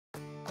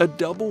A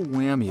double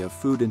whammy of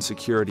food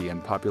insecurity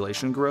and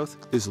population growth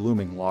is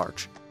looming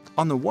large.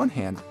 On the one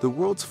hand, the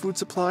world's food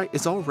supply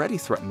is already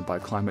threatened by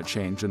climate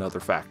change and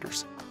other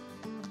factors.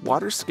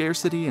 Water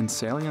scarcity and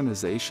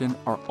salinization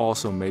are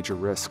also major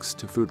risks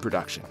to food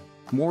production.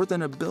 More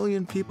than 1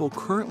 billion people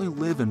currently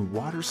live in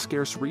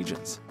water-scarce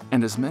regions,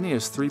 and as many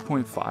as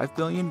 3.5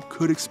 billion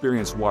could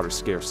experience water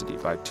scarcity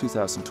by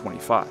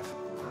 2025.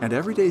 And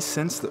every day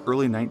since the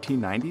early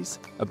 1990s,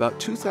 about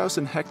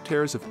 2,000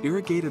 hectares of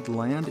irrigated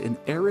land in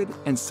arid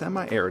and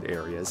semi-arid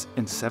areas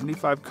in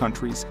 75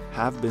 countries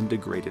have been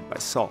degraded by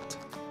salt.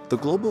 The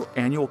global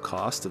annual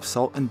cost of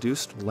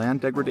salt-induced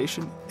land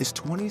degradation is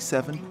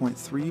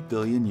 $27.3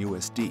 billion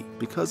USD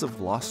because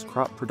of lost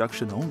crop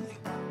production only.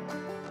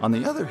 On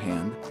the other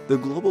hand, the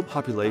global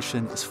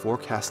population is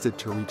forecasted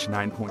to reach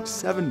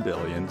 9.7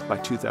 billion by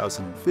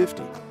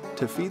 2050.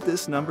 To feed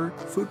this number,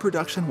 food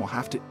production will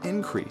have to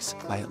increase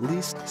by at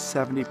least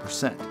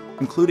 70%,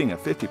 including a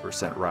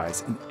 50%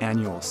 rise in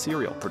annual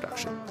cereal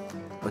production.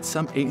 But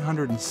some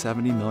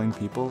 870 million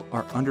people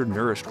are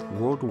undernourished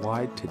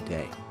worldwide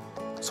today.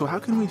 So how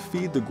can we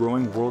feed the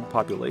growing world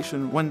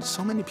population when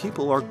so many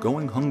people are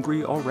going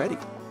hungry already?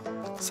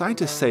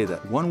 Scientists say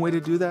that one way to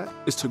do that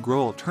is to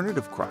grow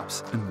alternative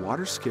crops in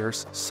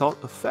water-scarce,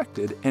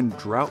 salt-affected, and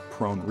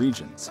drought-prone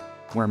regions,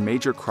 where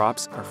major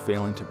crops are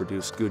failing to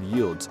produce good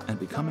yields and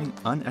becoming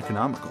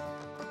uneconomical.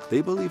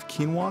 They believe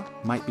quinoa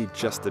might be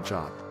just the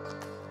job.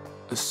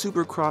 A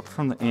super crop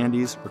from the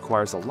Andes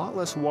requires a lot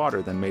less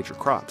water than major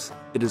crops.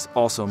 It is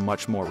also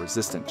much more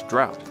resistant to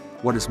drought.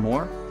 What is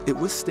more, it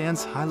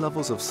withstands high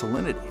levels of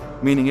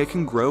salinity, meaning it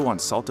can grow on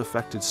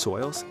salt-affected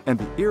soils and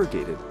be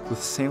irrigated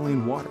with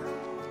saline water.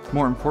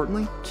 More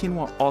importantly,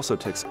 quinoa also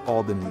ticks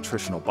all the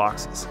nutritional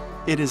boxes.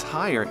 It is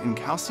higher in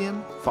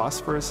calcium,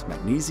 phosphorus,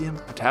 magnesium,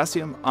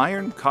 potassium,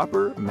 iron,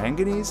 copper,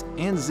 manganese,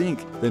 and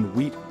zinc than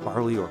wheat,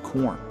 barley, or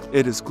corn.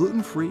 It is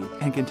gluten-free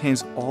and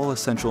contains all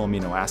essential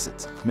amino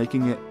acids,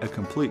 making it a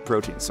complete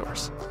protein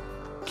source.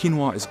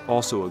 Quinoa is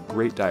also a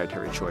great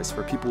dietary choice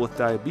for people with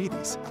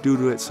diabetes due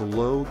to its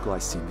low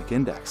glycemic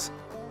index.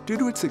 Due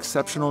to its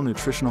exceptional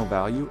nutritional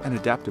value and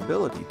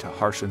adaptability to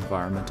harsh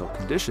environmental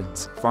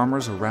conditions,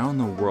 farmers around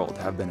the world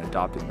have been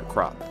adopting the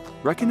crop.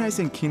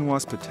 Recognizing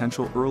quinoa's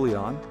potential early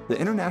on, the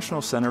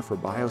International Center for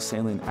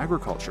Biosaline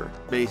Agriculture,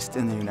 based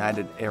in the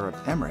United Arab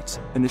Emirates,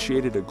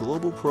 initiated a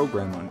global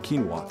program on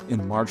quinoa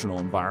in marginal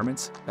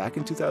environments back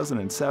in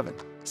 2007.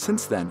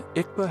 Since then,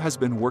 ICBA has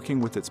been working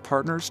with its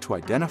partners to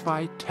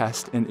identify,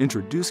 test, and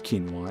introduce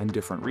quinoa in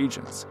different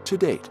regions. To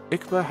date,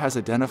 ICBA has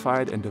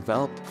identified and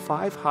developed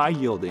 5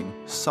 high-yielding,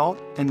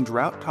 salt and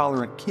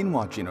drought-tolerant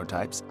quinoa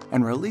genotypes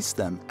and released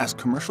them as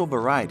commercial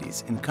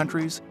varieties in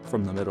countries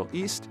from the Middle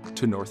East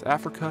to North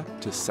Africa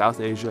to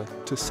South Asia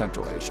to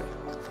Central Asia.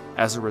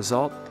 As a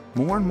result,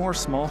 more and more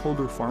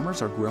smallholder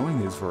farmers are growing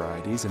these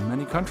varieties in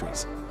many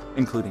countries,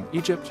 including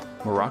Egypt,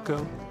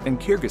 Morocco, and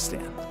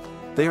Kyrgyzstan.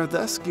 They are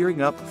thus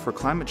gearing up for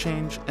climate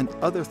change and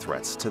other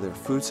threats to their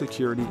food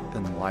security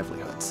and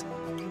livelihoods.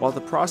 While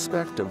the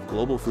prospect of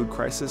global food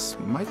crisis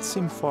might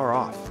seem far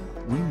off,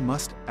 we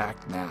must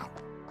act now.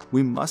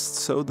 We must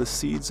sow the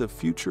seeds of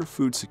future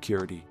food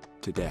security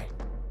today.